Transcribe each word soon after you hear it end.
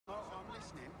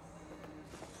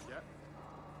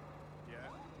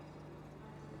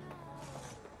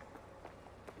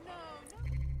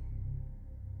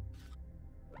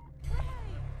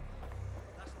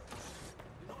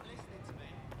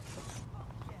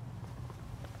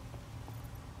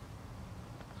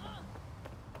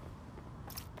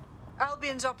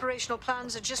Albion's operational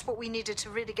plans are just what we needed to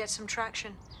really get some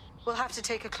traction. We'll have to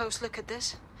take a close look at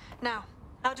this. Now,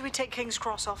 how do we take King's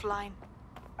Cross offline?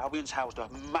 Albion's housed a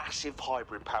massive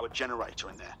hybrid-powered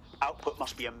generator in there. Output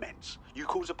must be immense. You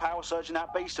cause a power surge in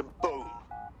that beast and boom!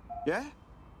 Yeah?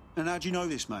 And how do you know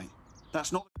this, mate?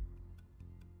 That's not...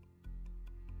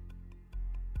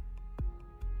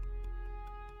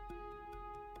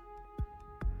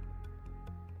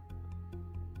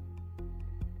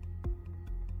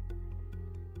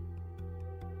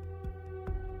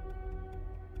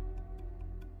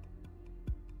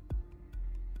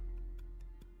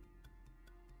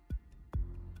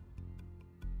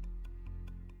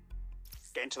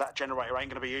 Getting to that generator ain't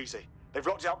gonna be easy. They've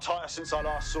locked it up tighter since I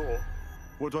last saw.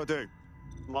 What do I do?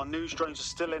 My news drones are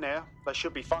still in here. They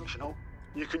should be functional.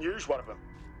 You can use one of them.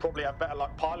 Probably have better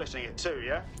luck piloting it too,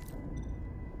 yeah?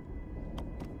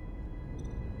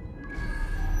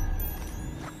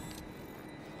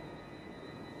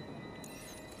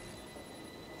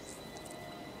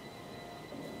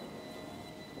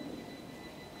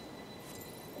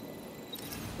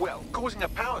 Well, causing a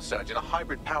power surge in a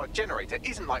hybrid-powered generator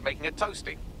isn't like making a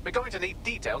toasty. We're going to need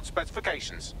detailed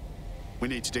specifications. We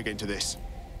need to dig into this.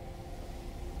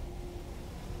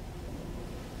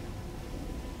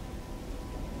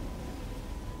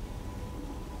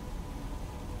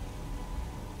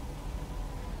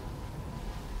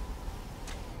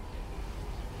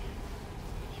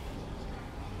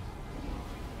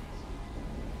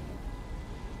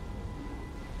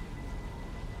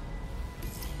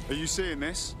 Are you seeing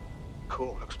this?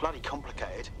 Cool, looks bloody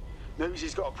complicated. News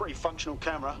he's got a pretty functional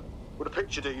camera. Would a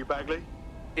picture do you, Bagley?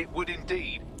 It would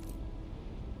indeed.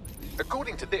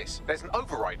 According to this, there's an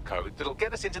override code that'll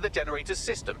get us into the generator's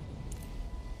system.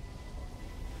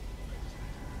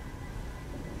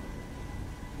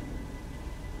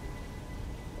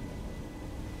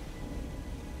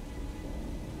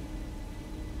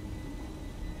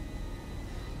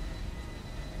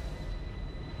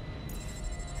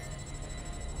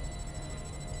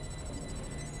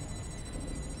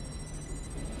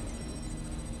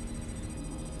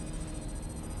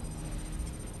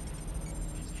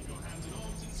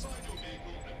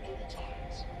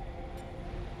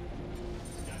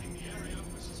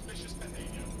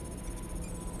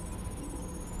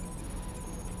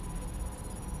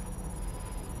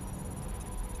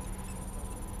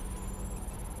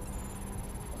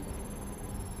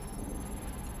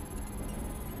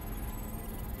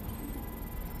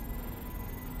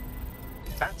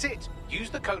 That's it. Use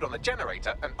the code on the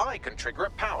generator and I can trigger a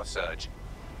power surge.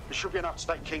 It should be enough to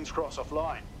take King's Cross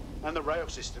offline. And the rail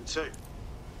system too.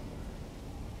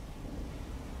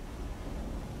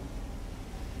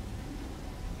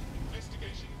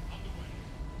 Investigation underway.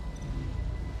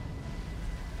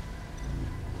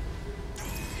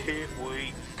 Here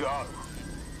we go.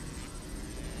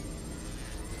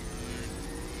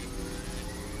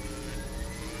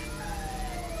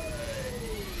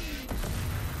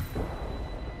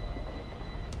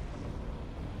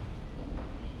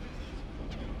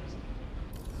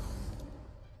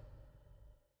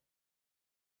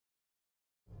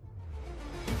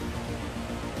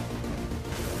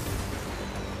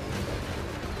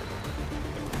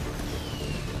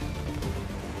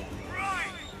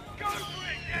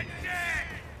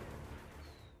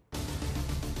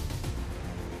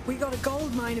 We got a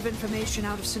gold mine of information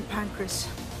out of St. Pancras.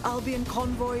 Albion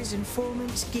convoys,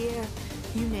 informants, gear,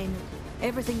 you name it.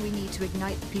 Everything we need to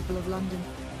ignite the people of London,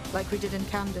 like we did in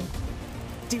Camden.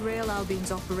 Derail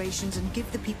Albion's operations and give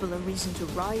the people a reason to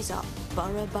rise up,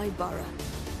 borough by borough.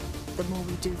 The more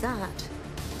we do that,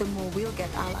 the more we'll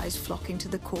get allies flocking to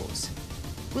the cause.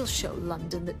 We'll show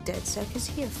London that DedSec is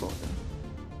here for them.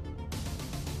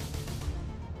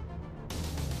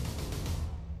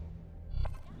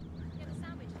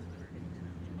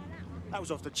 That was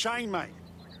off the chain, mate.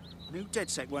 I knew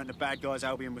DedSec weren't the bad guys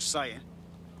Albion was saying.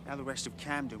 Now the rest of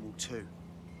Camden will too.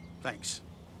 Thanks.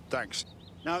 Thanks.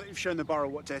 Now that you've shown the borough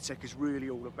what DedSec is really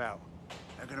all about,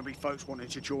 there are going to be folks wanting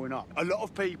to join up. A lot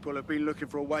of people have been looking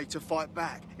for a way to fight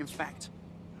back. In fact,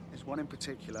 there's one in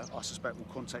particular I suspect will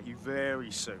contact you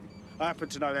very soon. I happen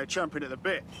to know they're champing at the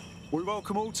bit. We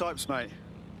welcome all types, mate.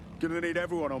 Gonna need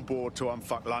everyone on board to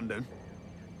unfuck London.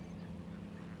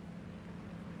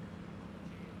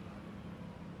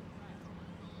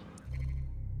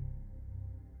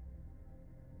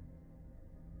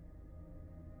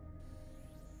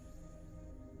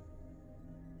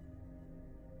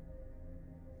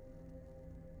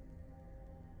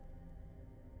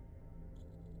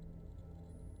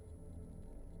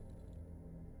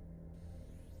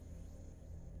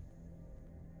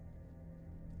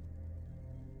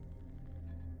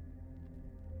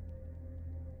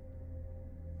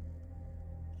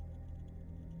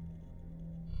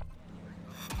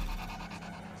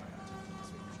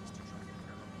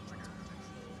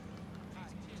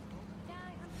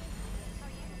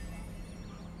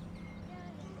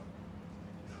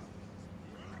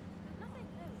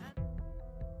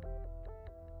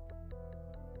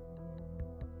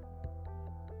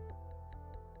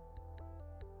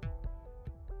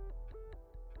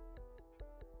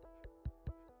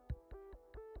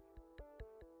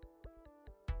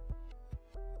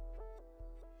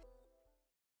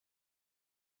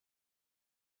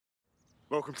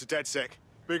 Welcome to DedSec.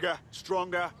 Bigger,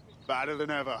 stronger, badder than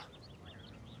ever.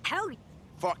 Hell,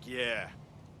 Fuck yeah.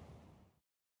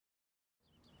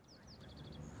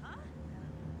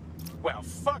 Well,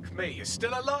 fuck me, you're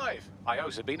still alive. I owe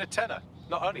Sabine a tenner.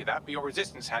 Not only that, but your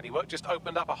resistance handiwork just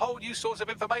opened up a whole new source of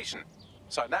information.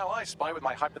 So now I spy with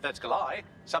my hypothetical eye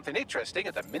something interesting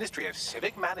at the Ministry of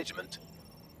Civic Management.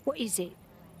 what is it?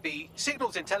 The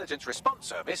Signals Intelligence Response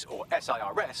Service, or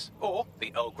SIRS, or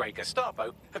the Earl Grey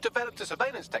Gestapo, have developed a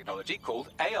surveillance technology called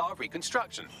AR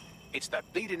Reconstruction. It's the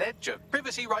bleeding edge of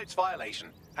privacy rights violation,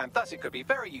 and thus it could be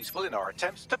very useful in our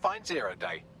attempts to find Zero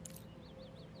Day.